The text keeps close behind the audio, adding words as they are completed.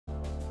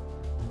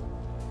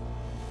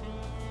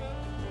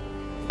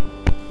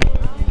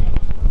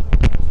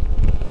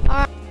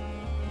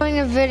Doing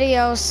a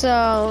video,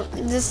 so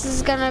this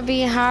is gonna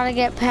be how to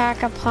get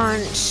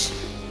Pack-a-Punch.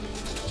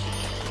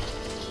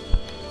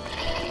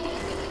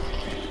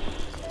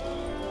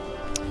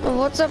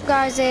 What's up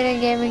guys,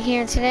 Aiden Gaming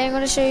here. Today I'm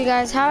gonna show you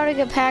guys how to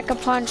get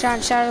Pack-a-Punch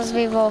on Shadows of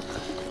Evil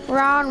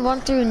round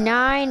 1 through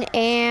 9,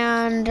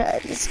 and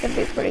it's gonna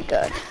be pretty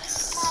good.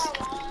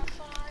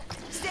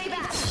 Stay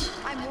back.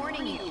 I'm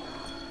warning you.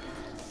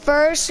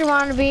 First you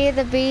wanna be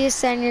the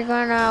beast, and you're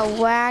gonna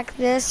whack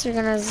this, you're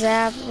gonna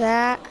zap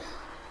that.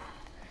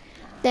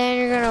 Then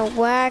you're gonna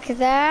whack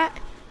that,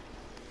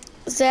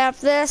 zap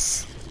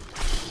this,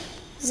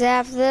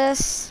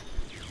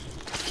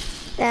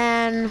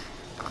 then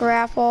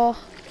grapple.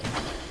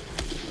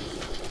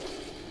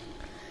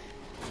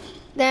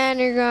 Then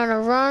you're gonna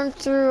run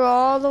through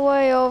all the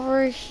way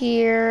over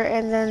here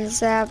and then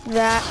zap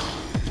that.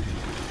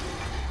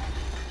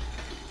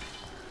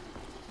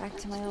 Back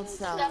to my old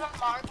self.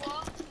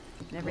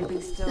 And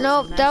everything's still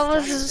Nope, that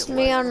was just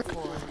me on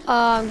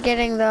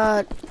getting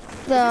the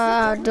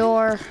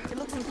door. It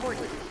looks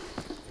important.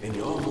 In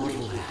your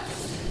mortal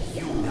hands,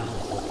 you now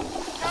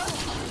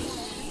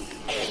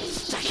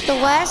The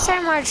last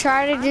time I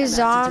tried to do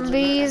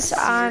zombies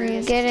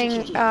on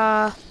getting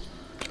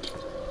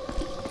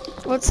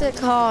what's it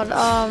called?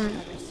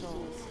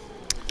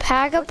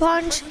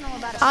 Pack-a-Punch,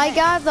 I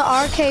got the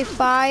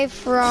RK5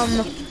 from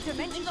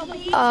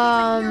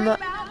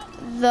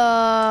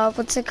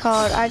what's it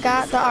called? I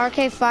got the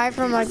RK5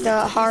 from like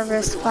the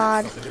Harvest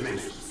Pod.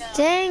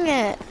 Dang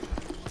it.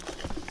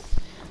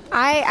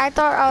 I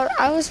thought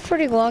I was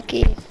pretty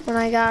lucky when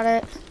I got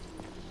it.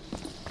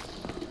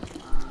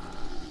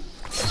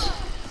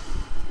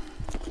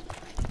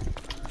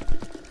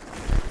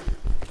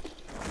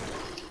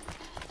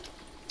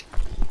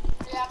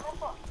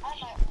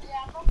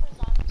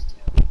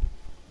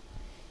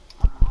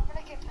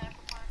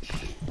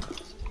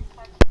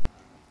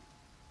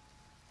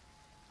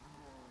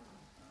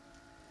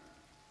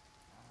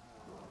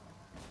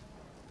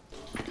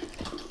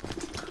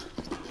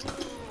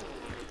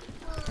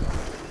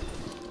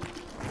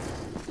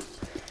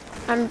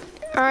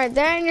 Alright,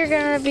 then you're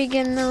gonna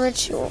begin the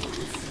ritual.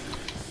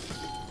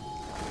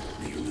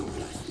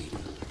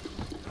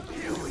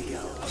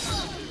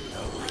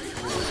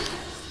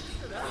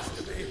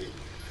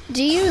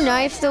 Do you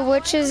knife the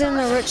witches in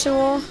the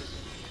ritual?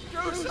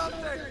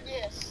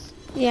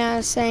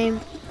 Yeah,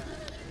 same.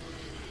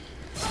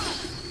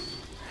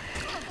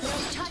 No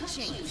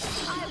touching.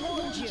 I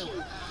warned you.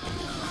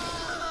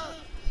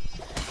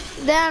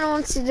 Then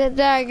once you did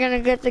that, you're gonna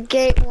get the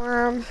gate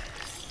worm.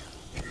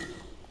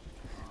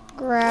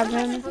 Grab What am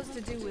I him. supposed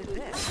to do with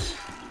this?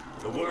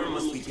 The worm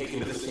must be taken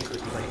to the sacred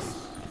place.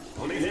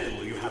 Only then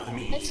will you have the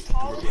means to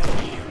rebel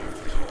here.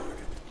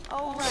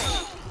 Oh,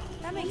 right.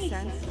 That makes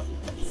sense.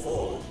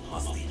 All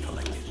must be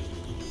collected.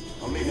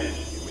 Only then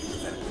you will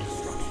prevent the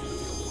destruction of your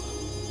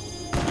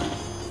world.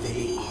 They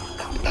are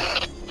coming. They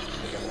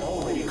have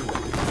already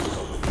corrupted the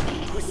world with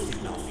twisted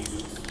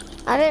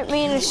malfeasance. I didn't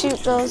mean to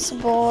shoot those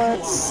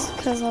bullets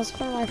because I was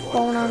putting my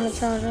phone on the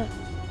charger.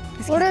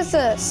 What is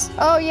this?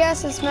 Oh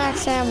yes, it's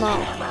max ammo.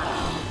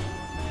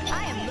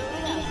 I am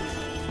loaded up.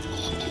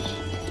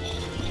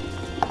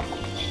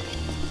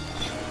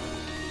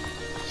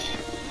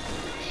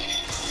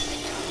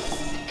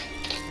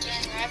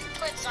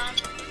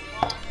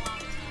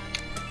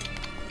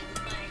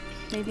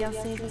 Maybe I'll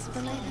save this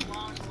for later.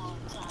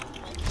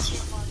 This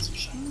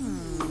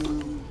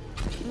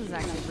is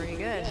actually pretty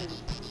good.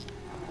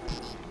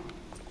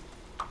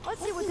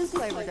 Let's see what this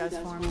flavor does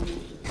for me.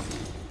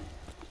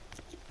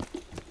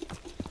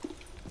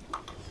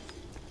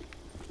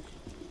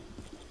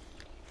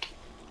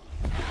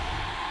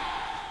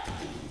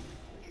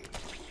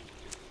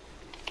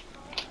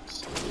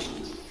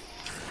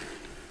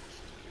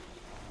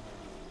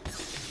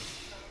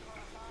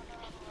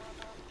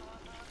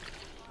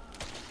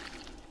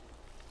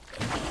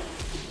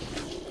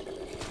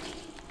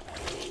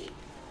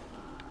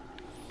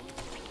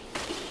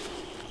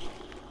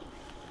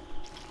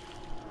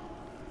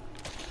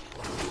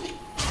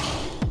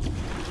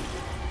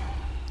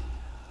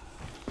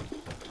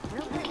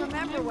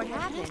 What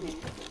happened?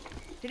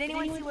 Did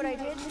anyone see what I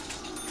did?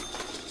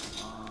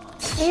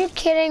 Are you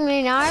kidding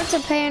me? Now I have to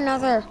pay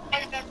another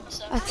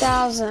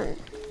 1,000.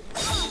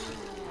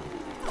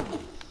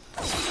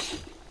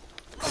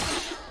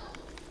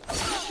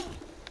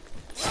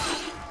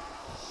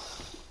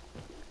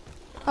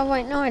 Oh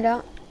wait, no I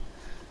don't.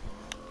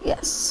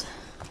 Yes.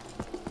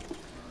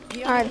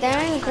 Alright,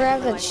 then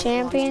grab the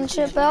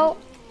championship belt,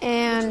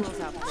 and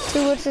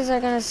 2 witches are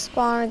gonna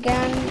spawn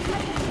again.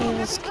 You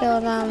just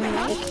kill them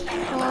like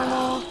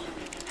normal.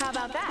 How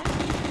about that?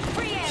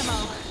 Free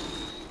ammo.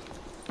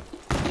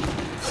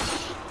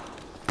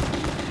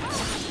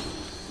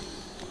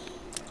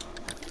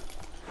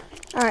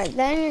 Alright,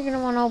 then you're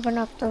gonna want to open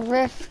up the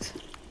rift.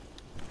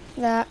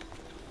 That.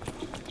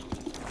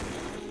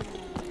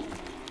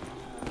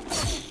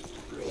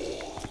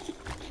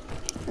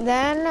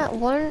 Then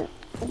when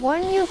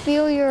you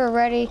feel you're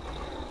ready,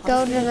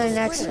 go to the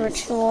next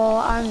ritual.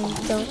 I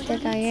don't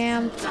think I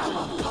am.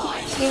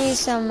 Give me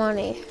some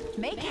money.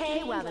 Make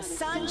hay while the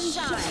sun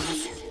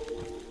shines.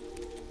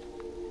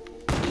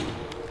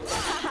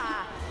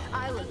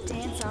 I will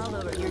dance all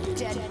over your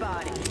dead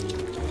body.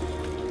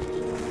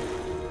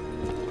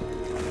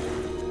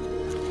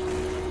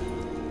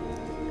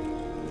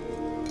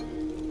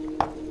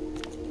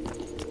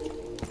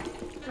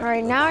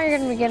 Alright, now you're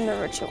going to begin the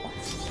ritual.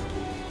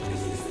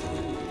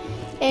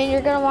 And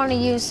you're going to want to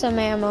use some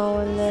ammo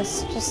in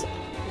this. Just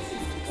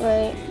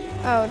wait.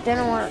 Oh, it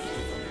didn't work.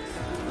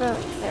 Oh,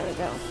 there we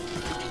go.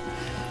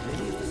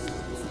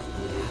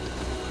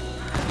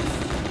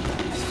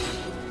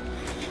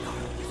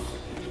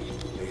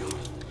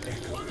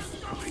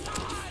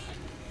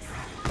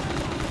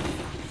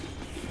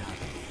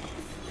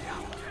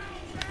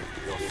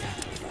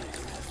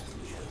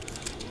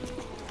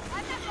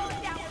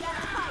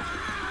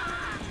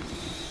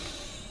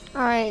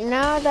 Alright,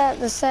 now that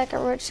the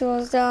second ritual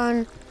is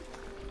done,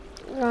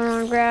 we're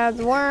going to grab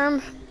the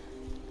worm,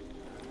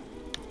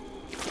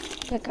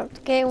 pick up the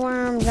gate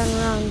worm, then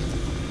run.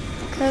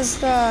 Because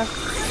the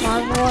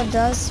Margwa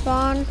does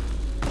spawn,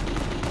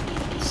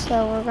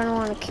 so we're going to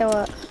want to kill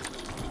it.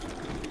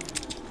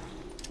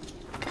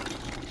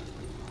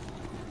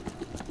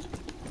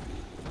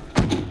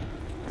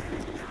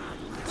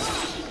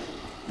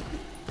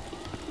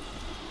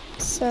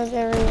 So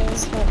there he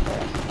is right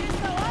there.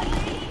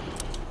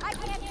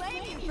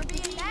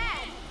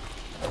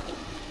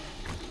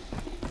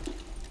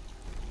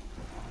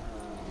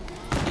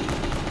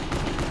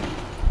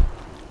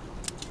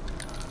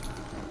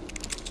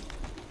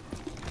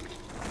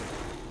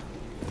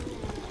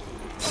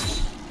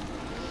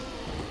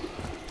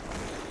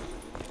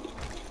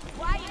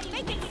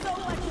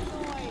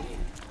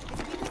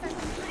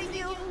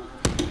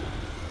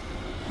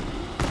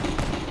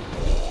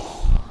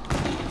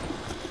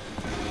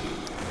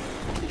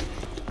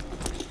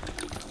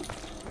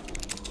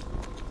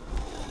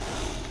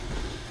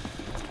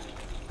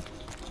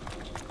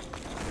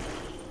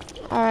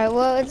 Alright,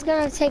 well, it's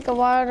gonna take a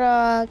while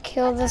to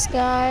kill this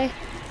guy.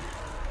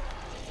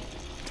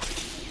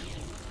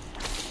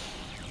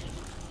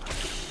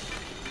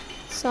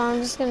 So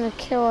I'm just gonna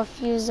kill a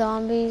few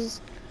zombies.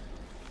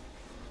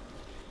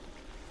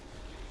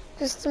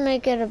 Just to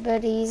make it a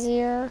bit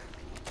easier.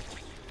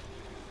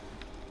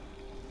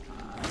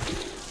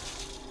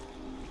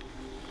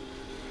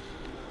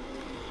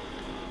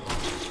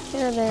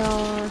 Here they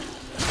are.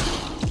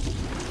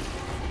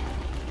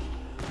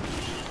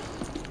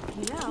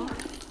 You know,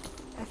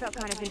 I felt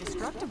kind of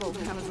indestructible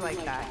when I was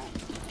like that.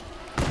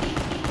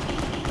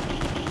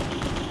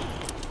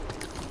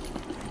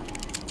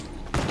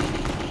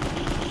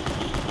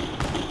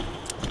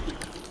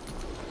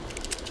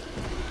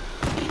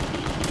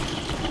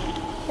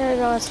 There we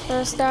go, his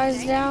first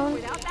guy's down.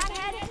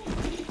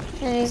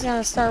 And he's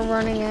gonna start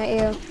running at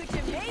you. Could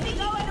you maybe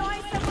go annoy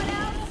someone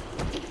else?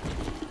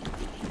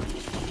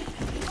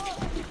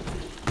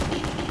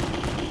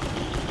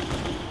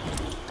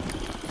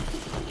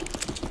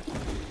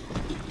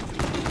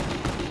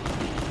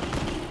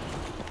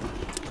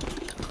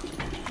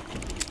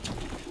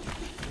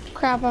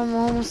 Crap, I'm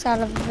almost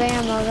out of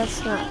ammo,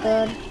 that's not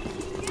good. You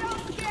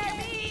don't scare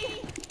me!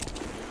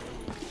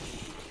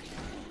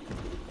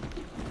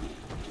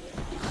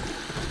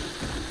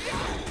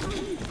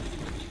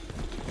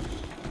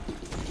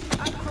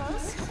 Up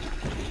close?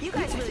 You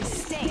guys really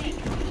stink.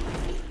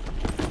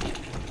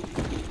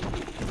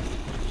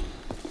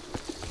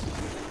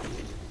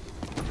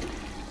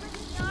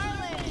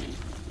 Darling,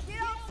 you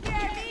don't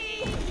scare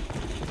me!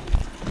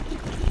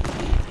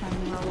 I'm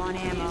low on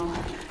ammo.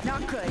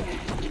 Not good.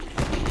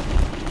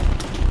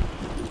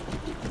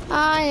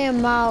 I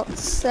am out,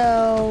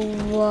 so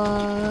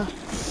what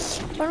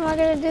am I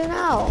gonna do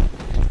now?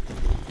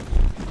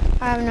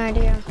 I have no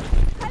idea.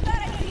 I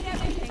thought I'd seen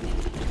everything.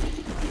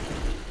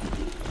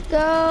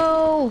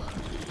 Go!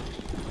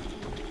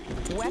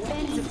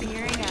 Weapons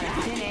appearing out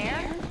of thin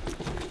air?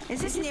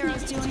 Is this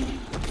Nero's doing?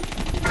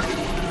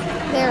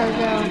 There we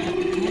go.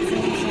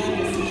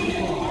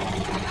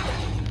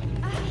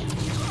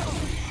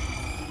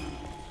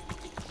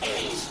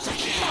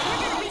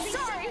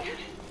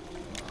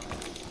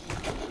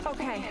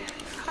 Okay,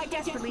 I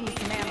desperately need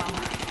some ammo.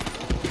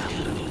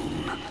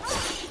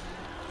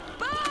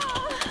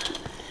 Boom!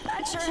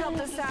 That sure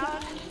helped us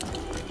out.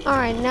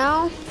 Alright,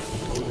 now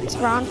it's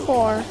round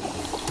 4.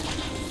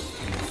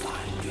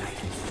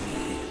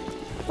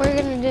 What we're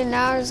gonna do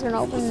now is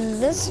gonna open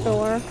this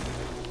door.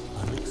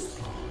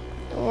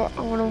 Or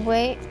I'm gonna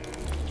wait. It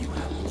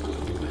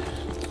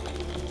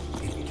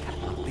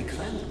cannot be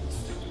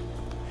cleansed.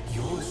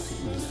 Your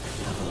sins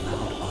have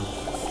allowed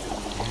others.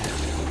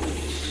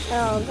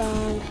 Oh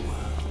god.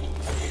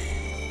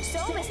 So,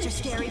 Mr.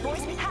 Scary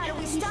Voice, how do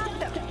we stop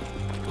them?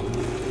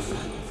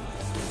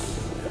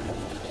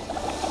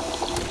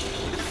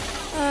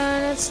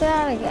 And it's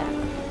that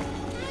again.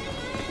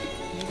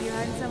 Maybe you're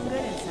hiding something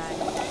good inside.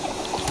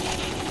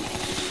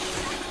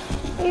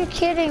 Are you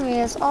kidding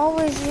me? It's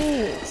always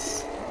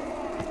these.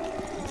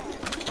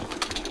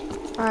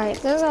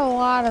 Alright, there's a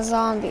lot of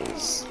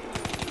zombies.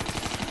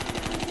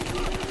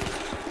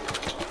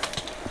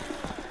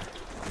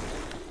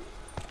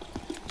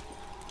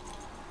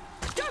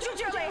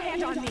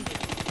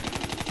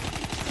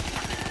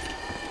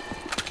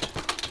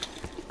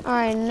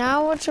 Alright,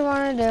 now what you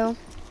want to do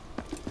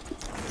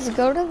is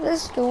go to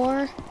this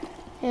door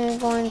and you're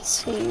going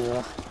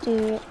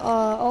to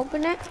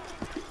open it.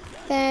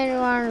 Then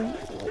you're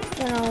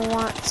gonna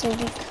want to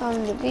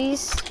become the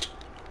beast.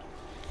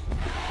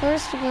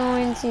 First you're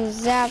going to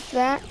zap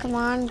that. Come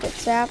on, get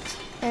zapped.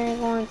 Then you're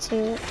going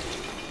to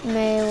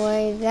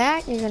melee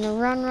that. You're gonna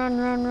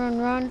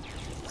run.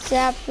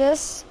 Zap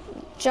this.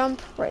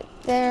 Jump right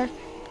there.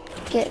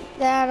 Get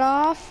that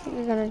off.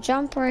 You're gonna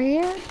jump right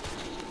here.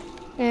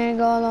 And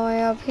go all the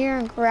way up here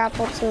and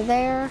grapple to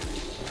there.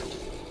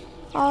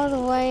 All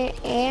the way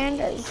and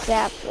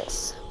zap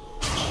this.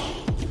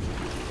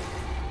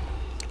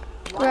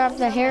 Grab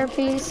the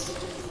hairpiece.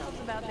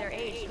 About their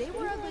age. They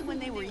were ugly when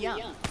they were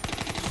young.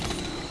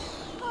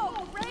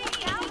 Oh,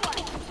 great, now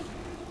what?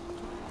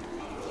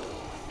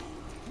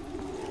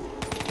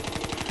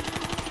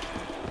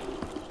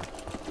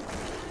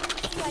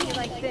 Why you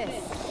like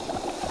this?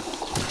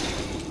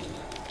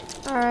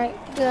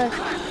 Alright, good.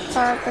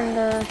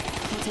 Carpenter.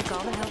 We'll take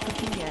all the help we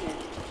can get.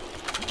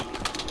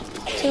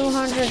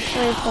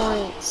 203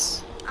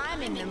 points.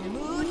 I'm in the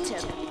mood to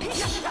pick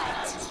a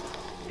fight.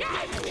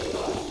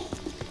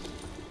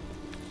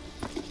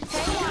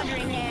 Hey,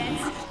 wandering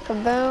hands.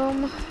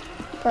 Kaboom.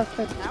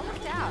 Perfect. That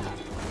worked out.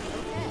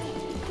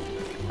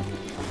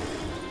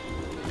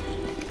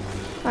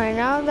 Alright,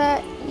 now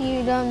that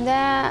you've done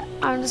that,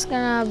 I'm just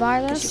gonna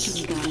buy this.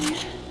 Keep me going.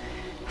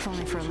 If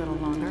only for a little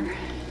longer.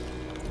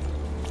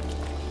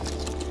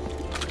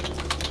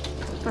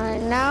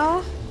 Alright,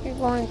 now you're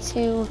going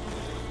to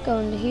go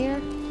into here.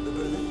 The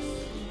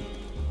Berlins,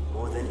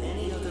 more than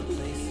any other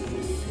place in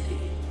this city,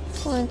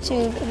 Going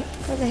to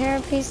put the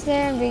hairpiece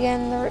there and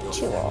begin the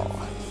ritual.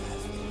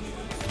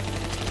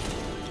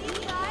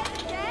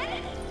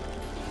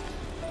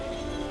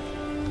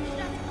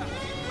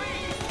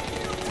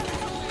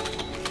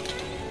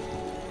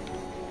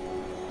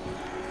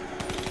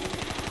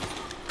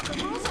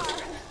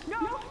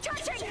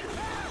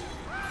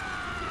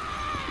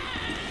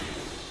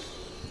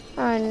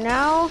 Alright,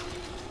 now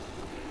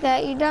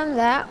that you've done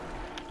that,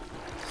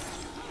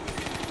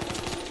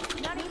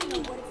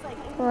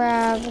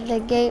 grab the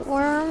gate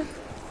worm.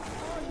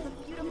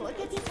 Beautiful. It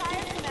gets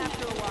tiresome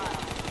after a while.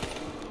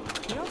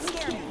 You don't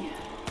scare me.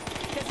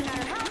 Doesn't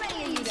matter how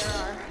many of you there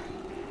are.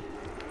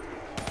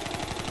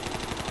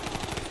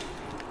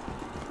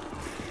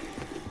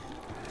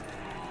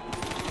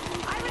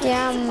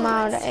 Yeah, I'm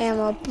out of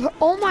ammo.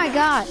 Oh my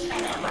god,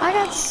 I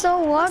got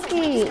so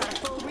lucky.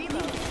 Full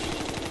reload.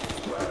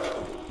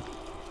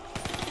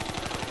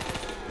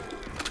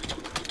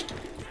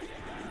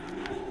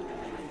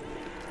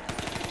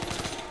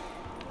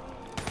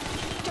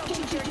 Don't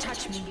you dare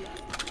touch me.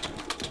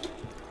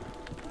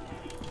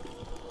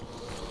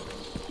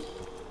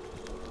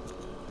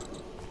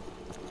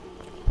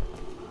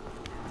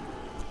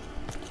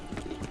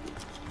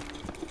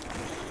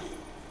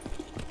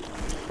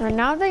 Alright,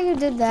 now that you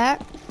did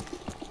that,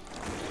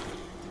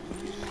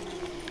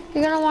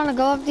 you're gonna want to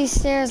go up these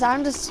stairs.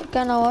 I'm just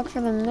gonna look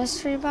for the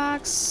mystery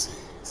box.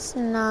 It's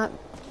not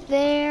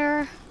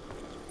there.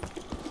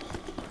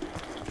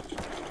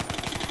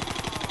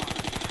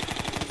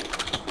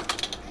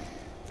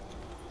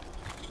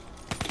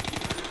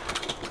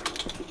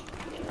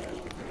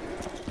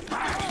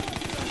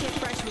 Get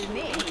fresh with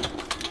me.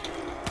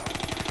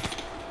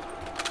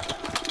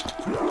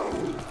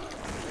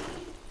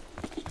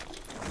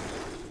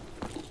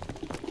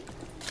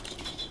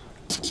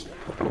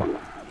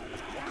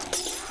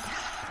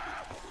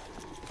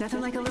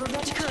 Nothing like a little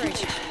Dutch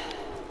courage.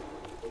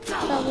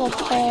 Double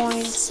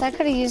points. I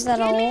could have used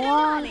that a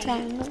long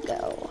time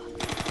ago.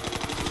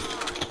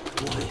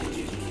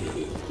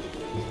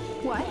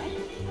 What?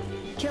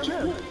 Kill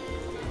who?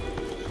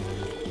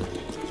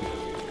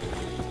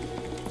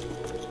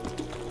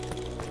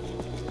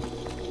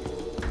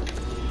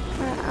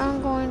 Alright,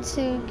 I'm going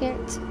to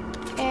get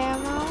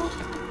ammo.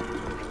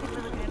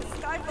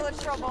 Sky full of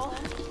trouble.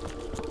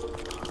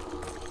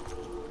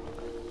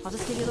 I'll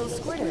just give you little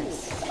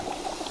squirters.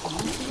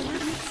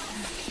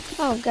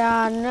 Oh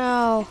god,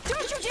 no.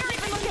 Don't you dare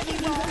even look at me,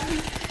 Mom!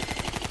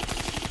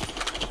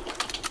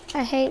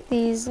 I hate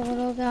these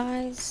little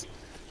guys.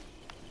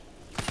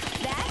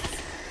 That's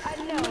a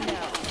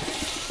no-no.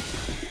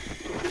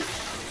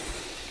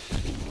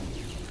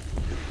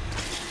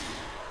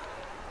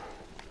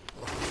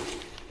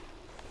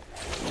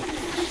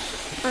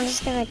 I'm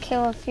just gonna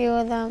kill a few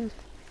of them.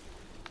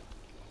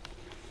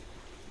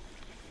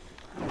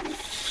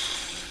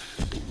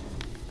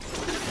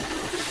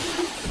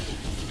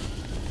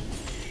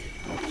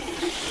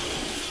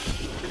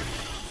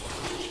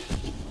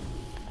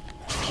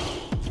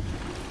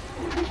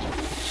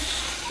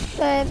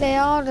 They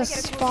all just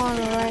spawn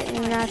right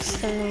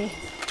next to me.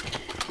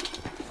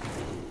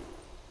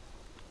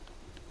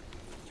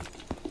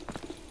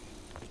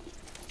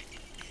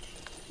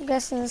 I'm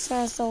guessing this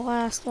is the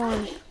last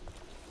one.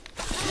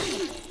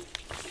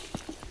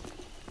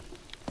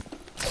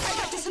 I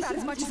got just about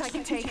as much as I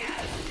can take.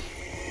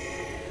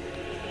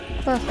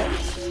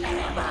 Perfect.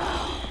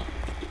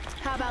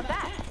 How about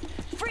that?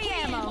 Free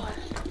ammo.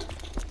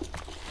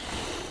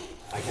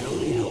 I can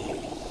only help you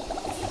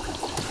if you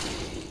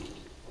consent.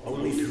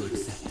 Only through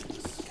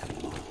acceptance can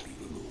the mark be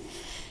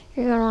removed.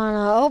 You're gonna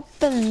wanna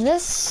open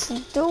this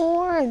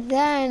door,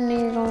 then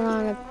you're gonna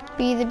wanna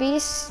be the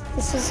beast.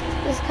 This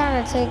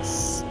kinda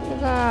takes, you're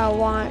gonna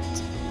want,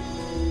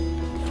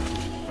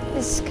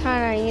 this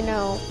kinda, you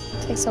know,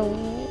 takes a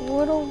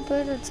little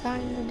bit of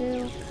time to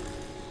do.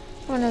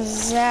 I'm gonna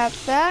zap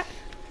that.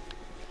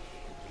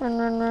 Run,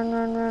 run, run,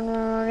 run, run, run,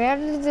 run. You have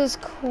to do this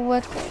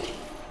quickly.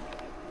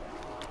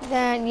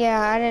 Then,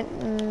 yeah, I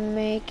didn't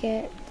make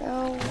it. So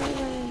what we're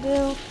gonna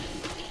do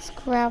is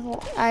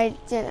gravel. I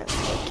didn't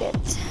make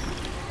it.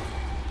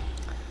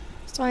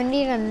 So I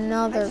need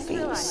another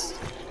beast.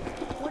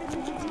 What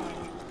did you do?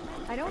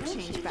 I don't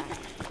change back.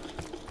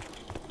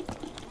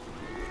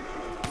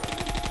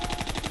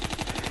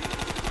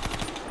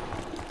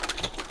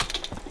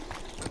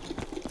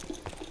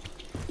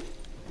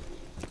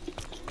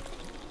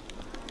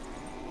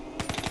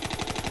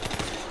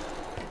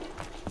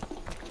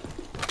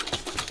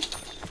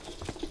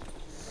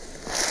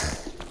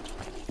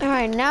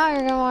 Alright, now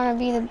you're gonna wanna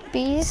be the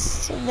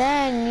beast.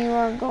 Then you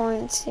are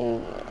going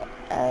to,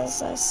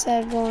 as I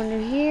said, go under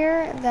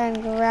here,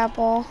 then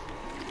grapple.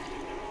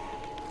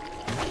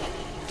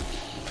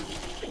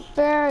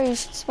 Bear, you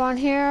should spawn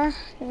here.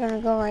 You're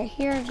gonna go right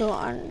here, go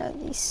under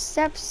these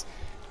steps,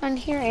 on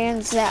here,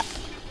 and zap.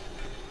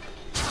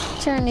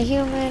 Turn to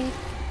human,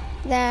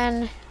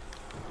 then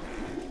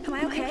Am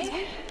I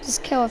okay?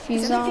 just kill a few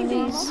Is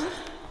everything zombies. normal?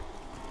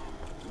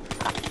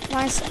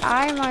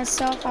 I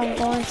myself, I'm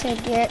going to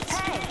get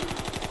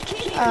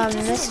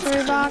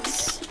mystery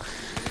box,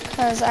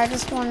 because I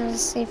just wanted to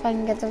see if I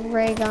can get the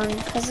ray gun,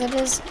 because it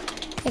is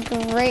a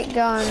great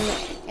gun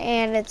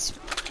and it's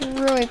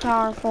really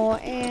powerful,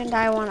 and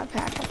I want to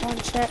pack a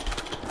punch it.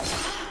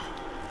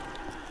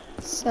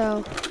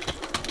 So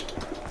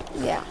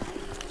yeah.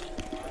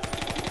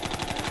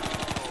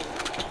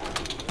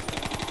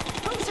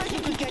 Who said you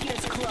could get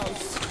this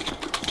close?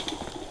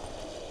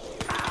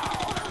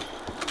 Ow.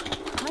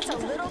 That's a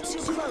little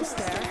too close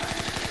there.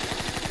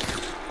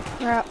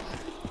 Yep.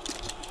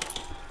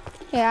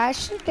 Yeah, I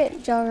should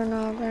get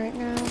Juggernaut right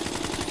now.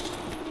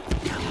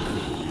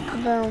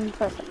 Boom,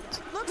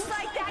 perfect. Looks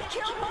like that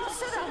killed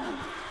most of them.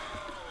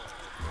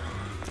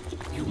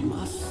 You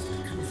must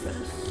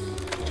confess.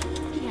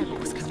 He had what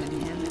was coming to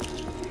him.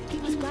 He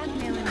was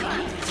blackmailing me.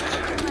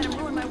 Let him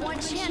ruin my one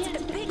chance at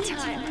the big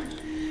time.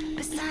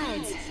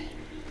 Besides,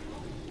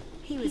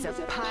 he was a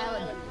pile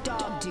of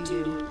dog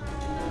doo-doo.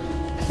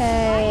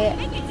 Okay.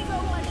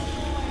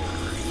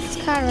 It's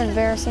kind of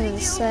embarrassing to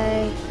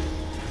say.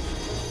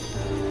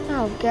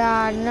 Oh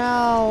God,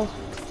 no.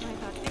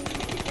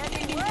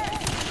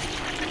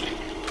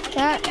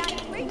 That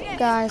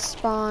guy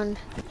spawned.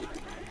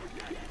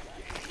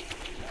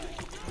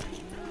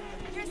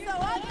 You're so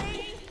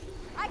ugly.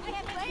 I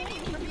can't blame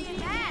you for being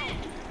mad.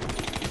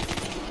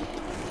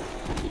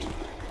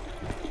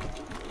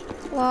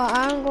 Well,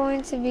 I'm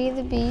going to be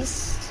the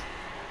beast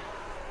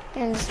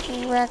and just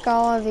wreck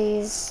all of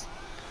these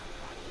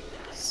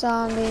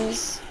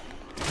zombies.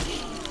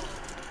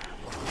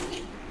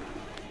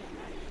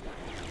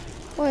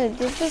 Wait,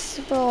 did this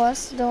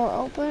OS door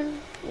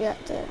open? Yeah,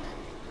 it did.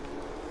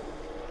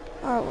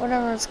 Or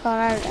whatever it's called,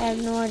 I have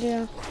no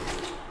idea.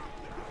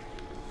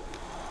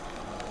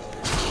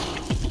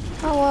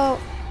 Oh well,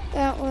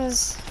 that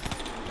was...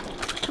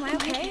 Am I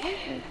okay?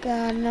 Oh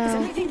God, Is no.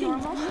 everything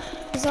normal?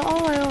 It's all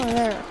the way over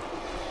there.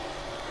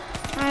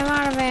 I'm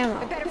out of I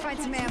ammo. better find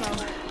some ammo.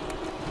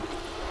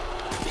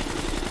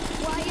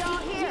 Why y'all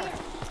here?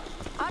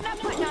 I'm not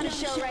putting on a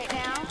show right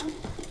now.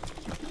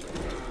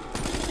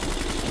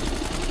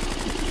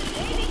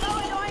 Maybe go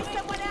annoy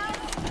someone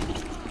else?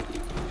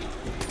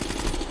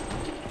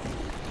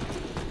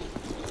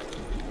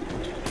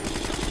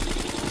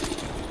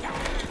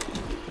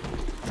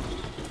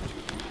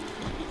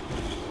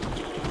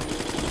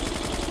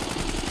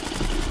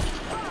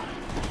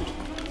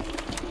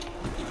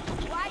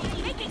 Why are you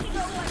making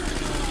so much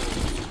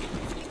noise?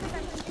 Because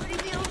I'm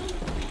shooting you?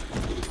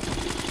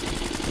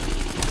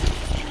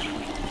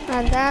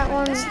 Alright, that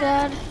one's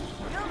dead.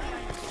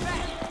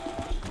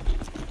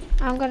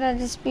 I'm gonna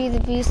just be the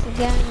beast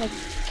again to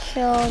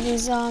kill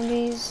these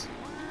zombies.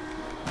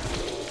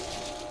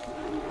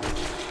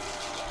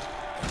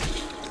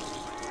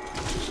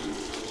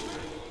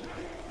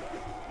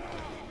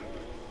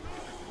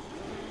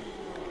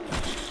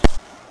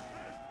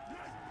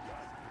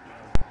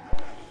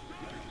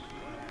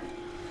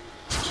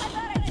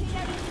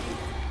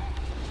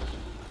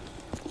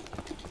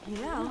 You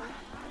know,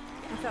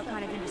 I felt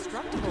kind of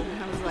indestructible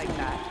when I was like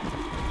that.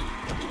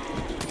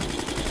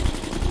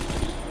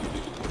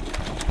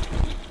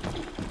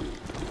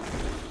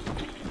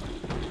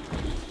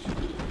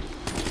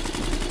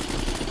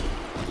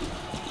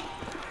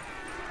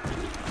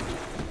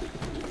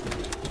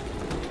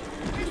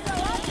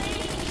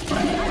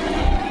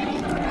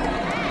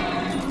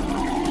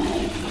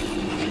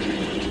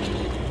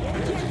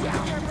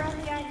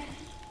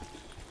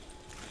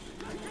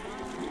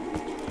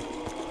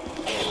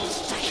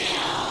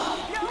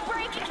 No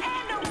break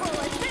and no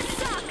bullets. This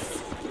sucks.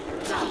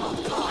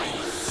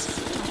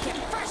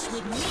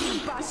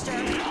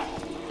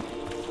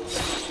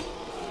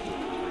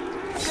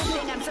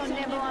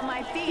 nimble on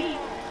my feet.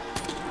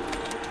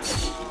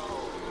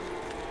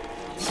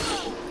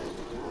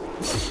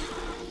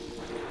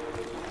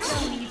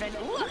 Don't even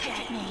look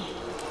at me.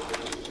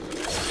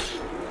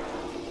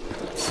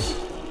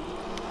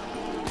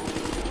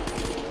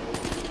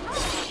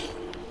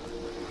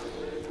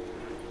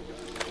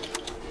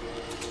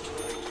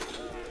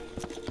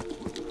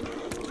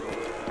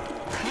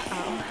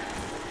 Uh-oh.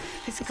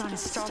 It's gonna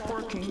stop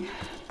working.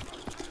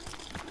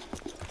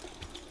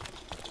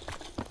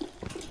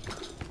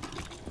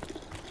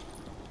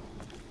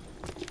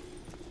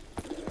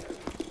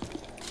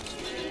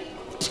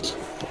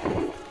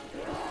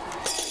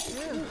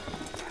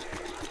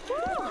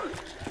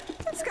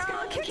 It's got a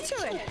little kick to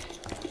it.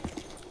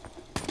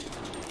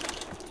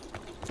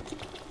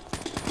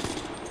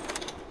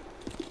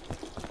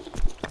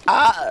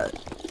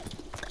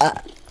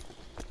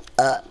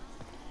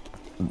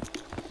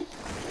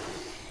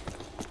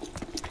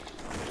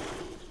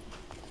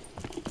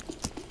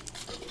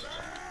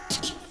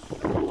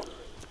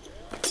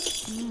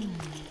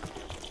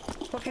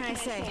 What can I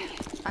say?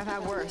 I've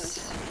had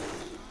worse.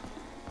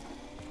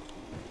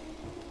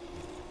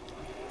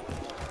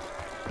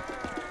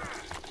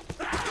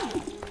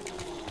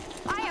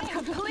 I am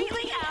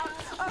completely out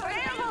of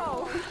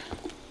ammo!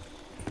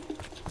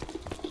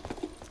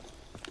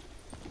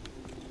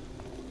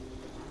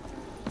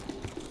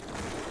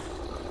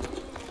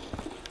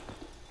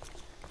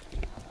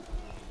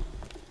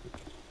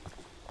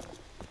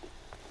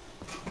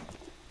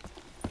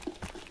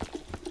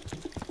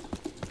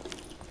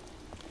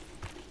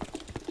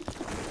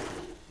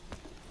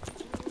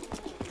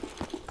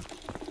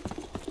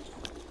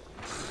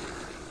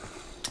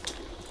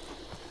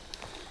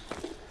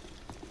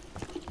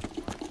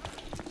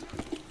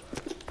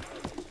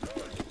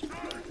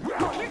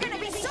 You're gonna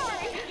be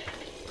sorry!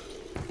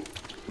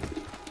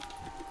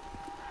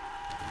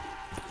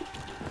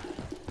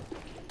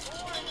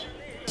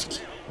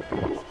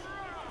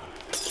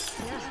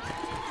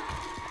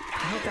 I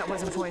hope that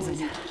wasn't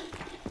poison.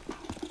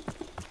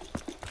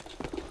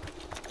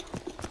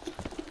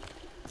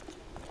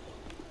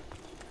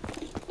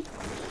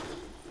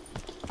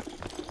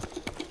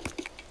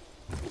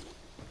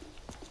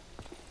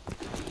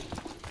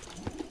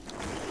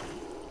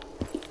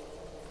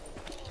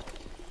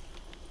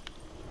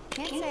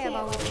 Can't say I've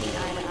always seen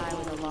eye to eye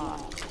with a law.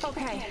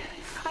 Okay,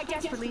 I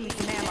desperately need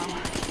some ammo.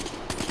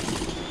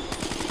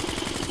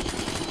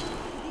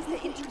 These the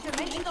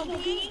interdimensional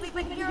beings we've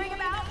been hearing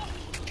about?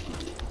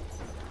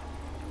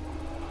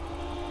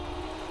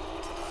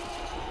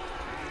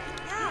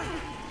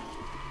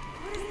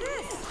 What is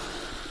this?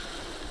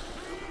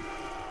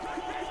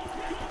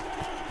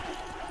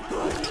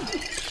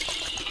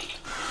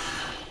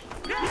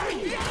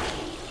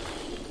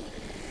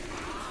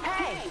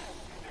 Hey!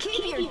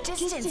 Keep your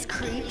distance,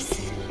 creeps.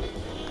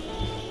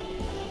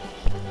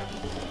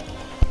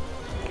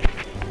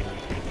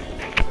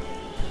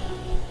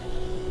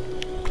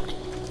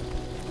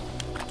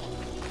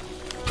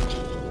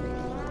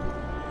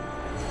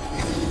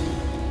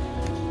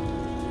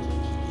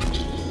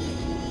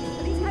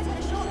 Are these guys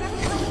gonna show up every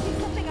time we pick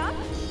something up?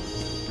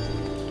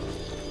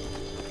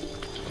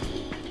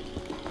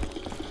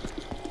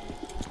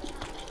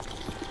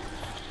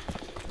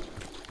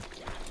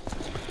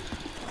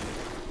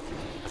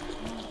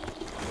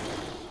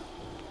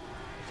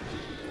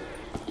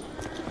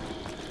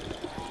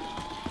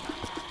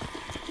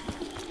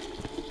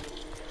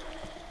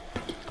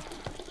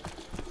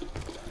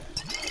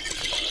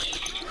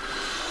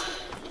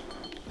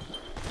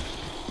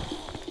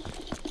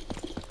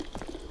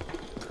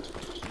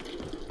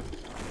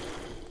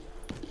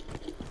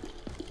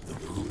 The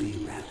Ruby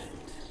Rabbit.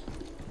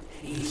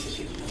 Each of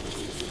you knows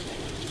its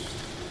name.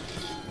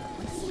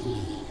 Listen to me,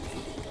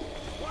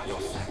 Katie.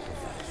 Your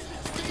sacrifice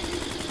has been.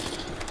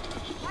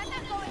 I'm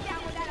not going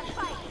down without a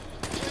fight.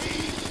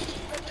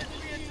 Let this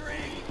be a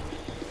drink.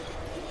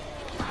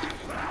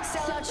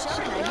 Sell out show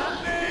tonight, huh?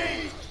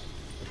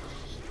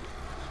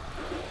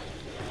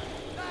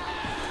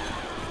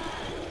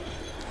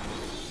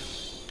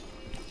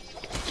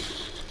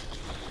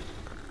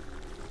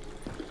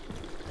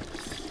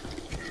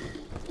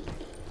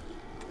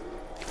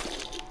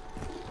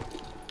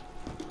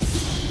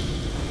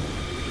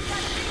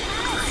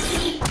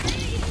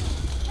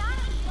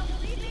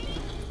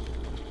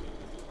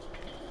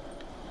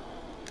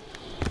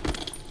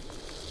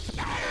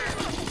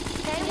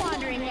 Hey,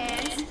 wandering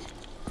hands.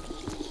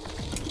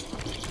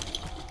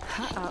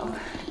 Uh-oh.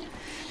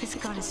 It's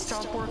gonna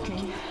stop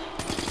working.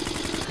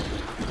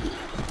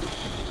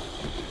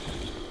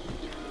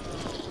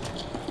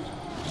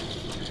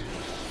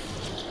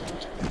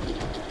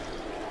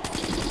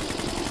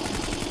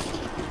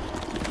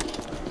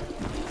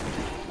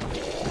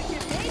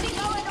 Maybe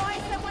go annoy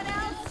someone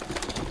else?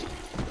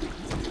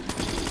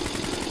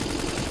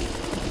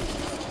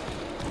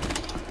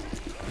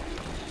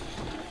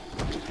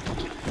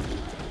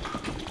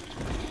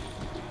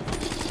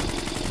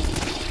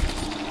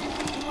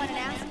 You want an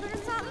aspirin or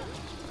something?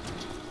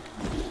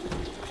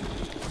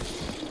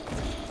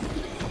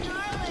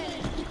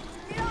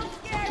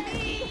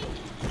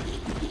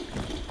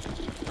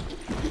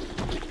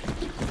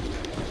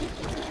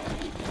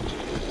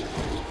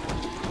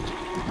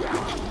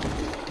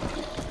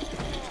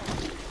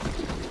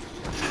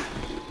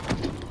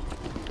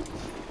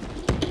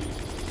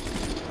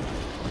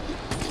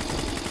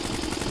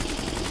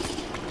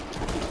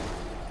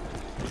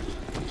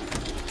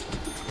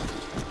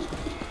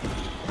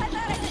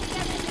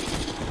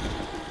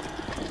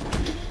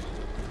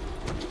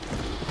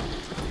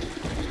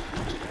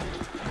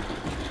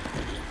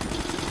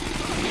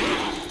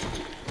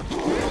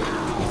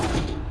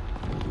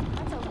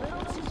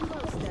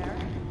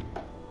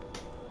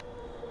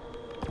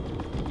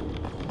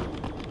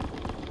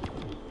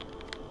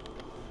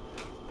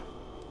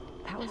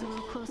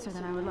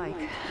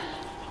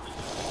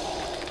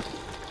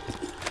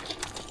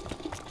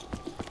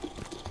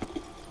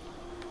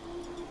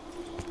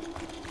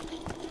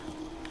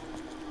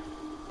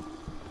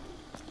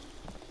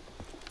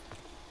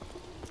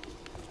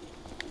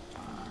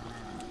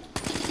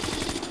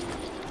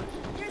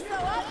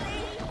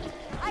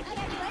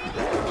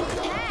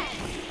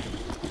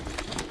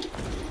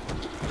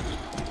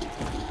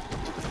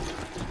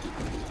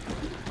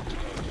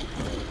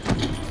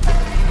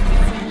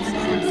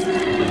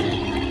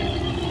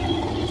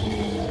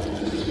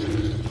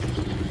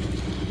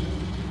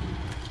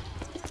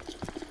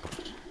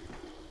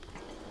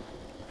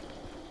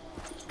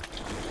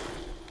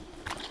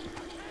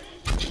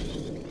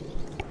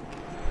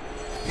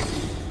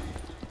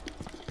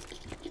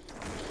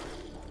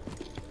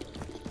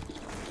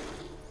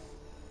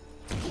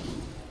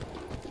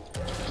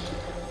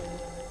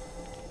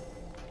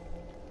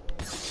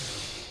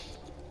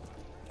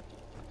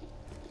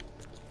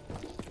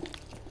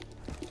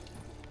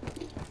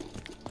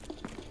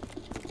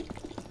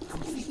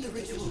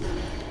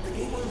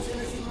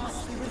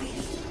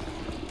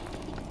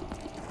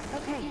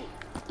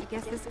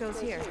 Guess this goes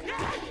here.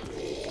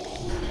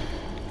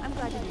 I'm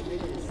glad to be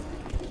rid of this.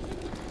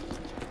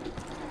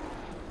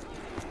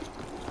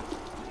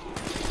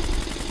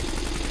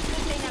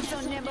 Good thing I'm so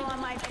nimble on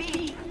my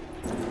feet.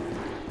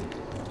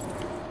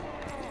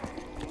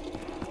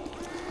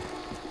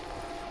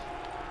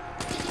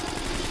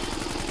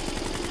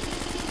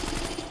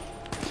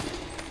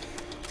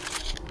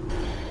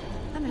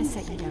 I'm gonna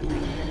set you down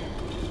right here.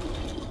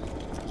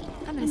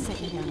 I'm gonna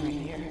set you down right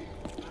here.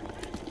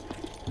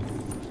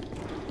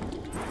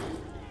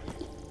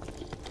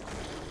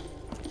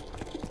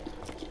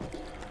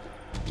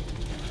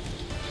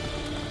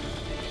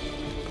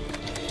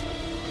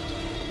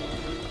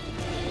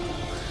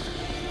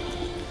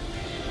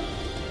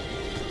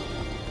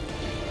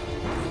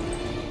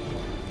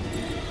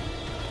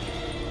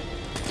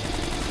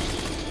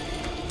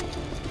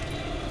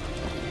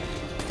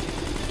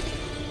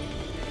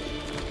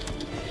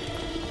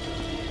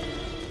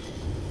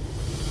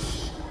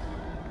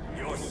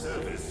 Your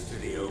service to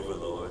the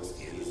overlords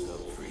is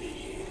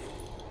appreciated.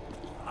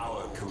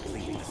 Our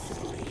complete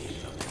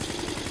assimilation of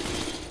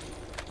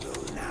the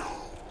will now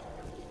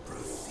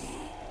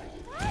proceed.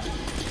 Are you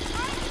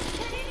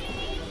kidding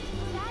me?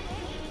 That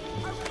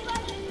is, are we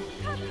like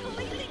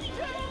completely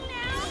doomed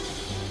now?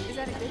 Is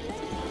that a good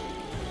thing?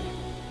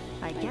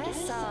 I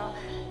guess I'll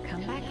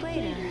come back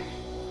later.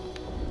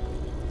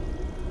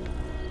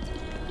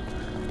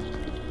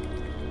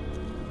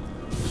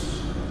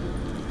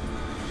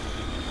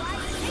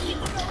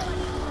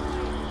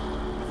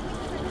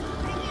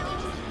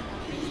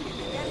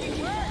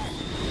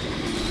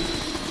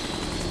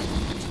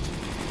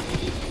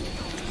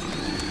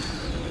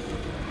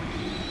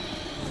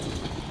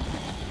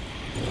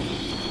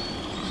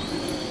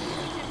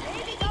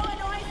 Maybe go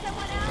annoy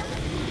someone else?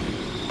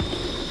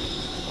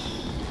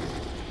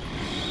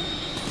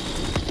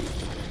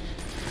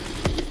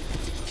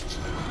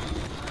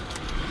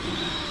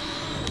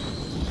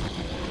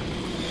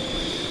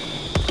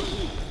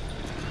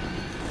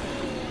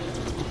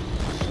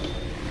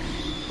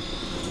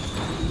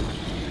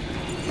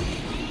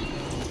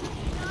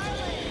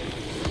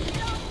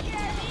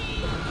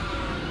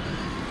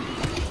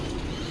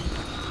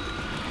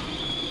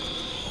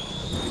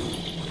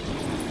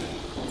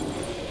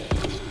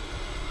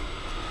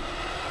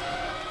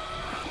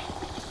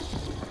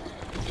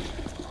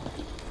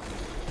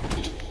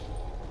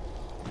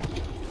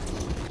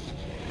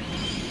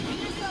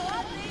 You're so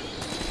ugly.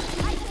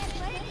 I can't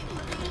blame you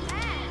for being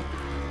mad.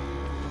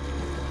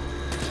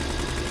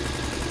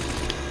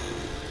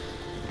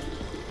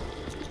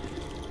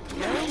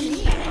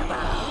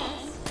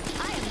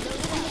 I am the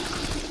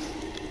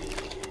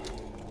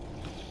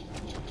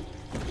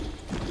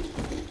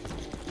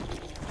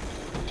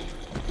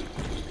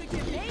Could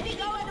you maybe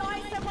go annoy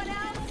someone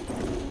else?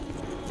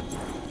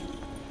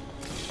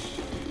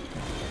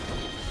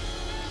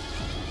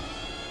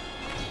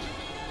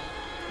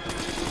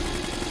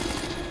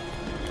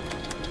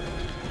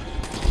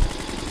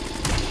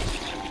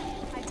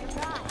 I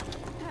forgot.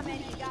 How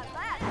many you got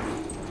left?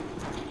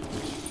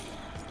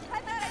 I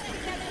thought I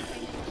did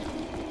everything.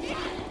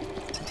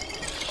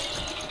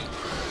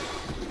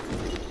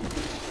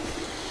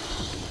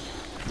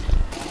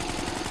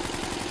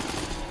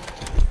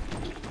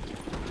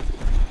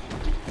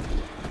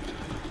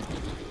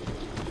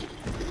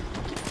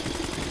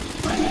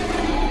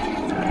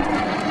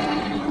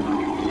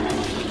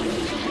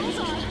 Rules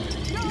are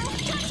no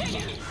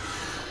touching!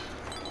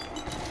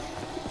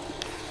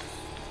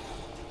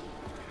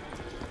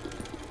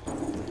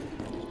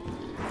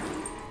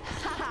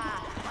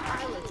 Haha!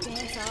 I will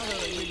dance all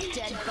over your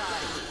dead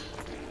body.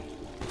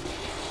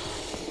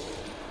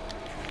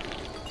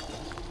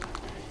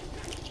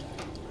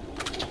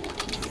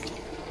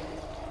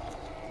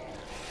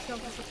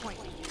 Don't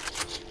disappoint me.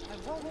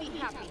 I won't be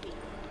happy.